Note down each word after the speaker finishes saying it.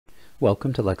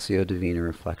Welcome to Lectio Divina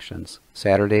Reflections,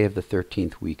 Saturday of the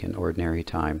 13th week in Ordinary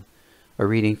Time. A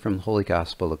reading from the Holy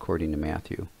Gospel according to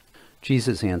Matthew.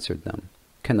 Jesus answered them,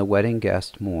 "Can the wedding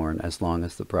guest mourn as long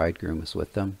as the bridegroom is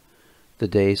with them? The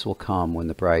days will come when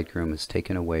the bridegroom is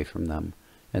taken away from them,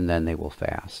 and then they will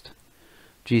fast."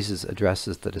 Jesus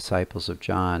addresses the disciples of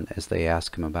John as they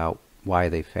ask him about why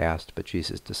they fast, but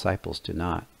Jesus' disciples do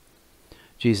not.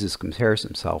 Jesus compares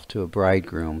himself to a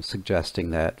bridegroom,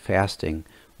 suggesting that fasting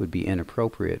would be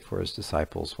inappropriate for his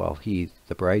disciples while he,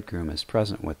 the bridegroom, is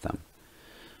present with them.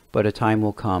 But a time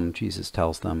will come, Jesus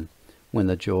tells them, when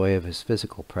the joy of his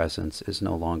physical presence is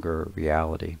no longer a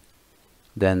reality.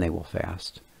 Then they will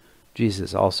fast.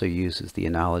 Jesus also uses the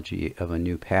analogy of a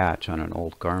new patch on an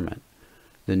old garment.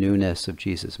 The newness of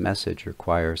Jesus' message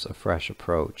requires a fresh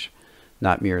approach,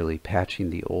 not merely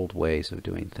patching the old ways of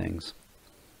doing things.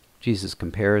 Jesus'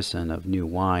 comparison of new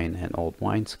wine and old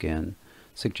wineskin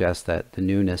suggests that the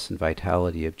newness and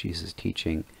vitality of Jesus'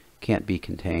 teaching can't be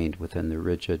contained within the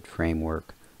rigid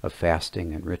framework of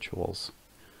fasting and rituals.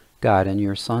 God, in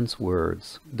your Son's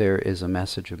words, there is a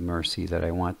message of mercy that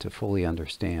I want to fully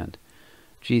understand.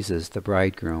 Jesus, the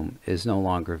bridegroom, is no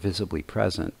longer visibly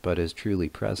present, but is truly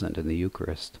present in the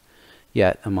Eucharist.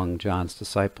 Yet, among John's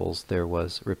disciples, there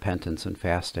was repentance and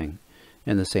fasting.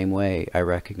 In the same way, I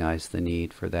recognize the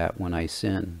need for that when I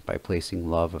sin by placing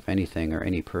love of anything or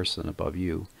any person above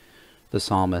you. The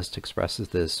psalmist expresses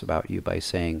this about you by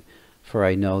saying, "For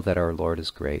I know that our Lord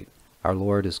is great. Our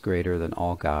Lord is greater than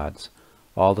all gods.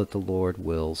 All that the Lord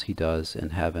wills he does in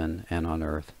heaven and on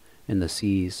earth, in the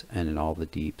seas and in all the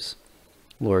deeps."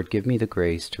 Lord, give me the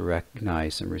grace to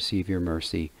recognize and receive your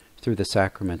mercy through the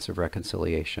sacraments of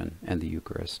reconciliation and the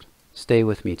Eucharist. Stay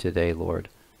with me today, Lord.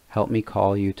 Help me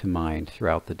call you to mind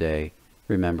throughout the day,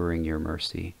 remembering your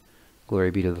mercy. Glory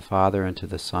be to the Father, and to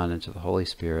the Son, and to the Holy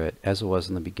Spirit, as it was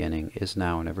in the beginning, is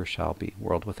now, and ever shall be,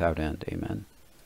 world without end. Amen.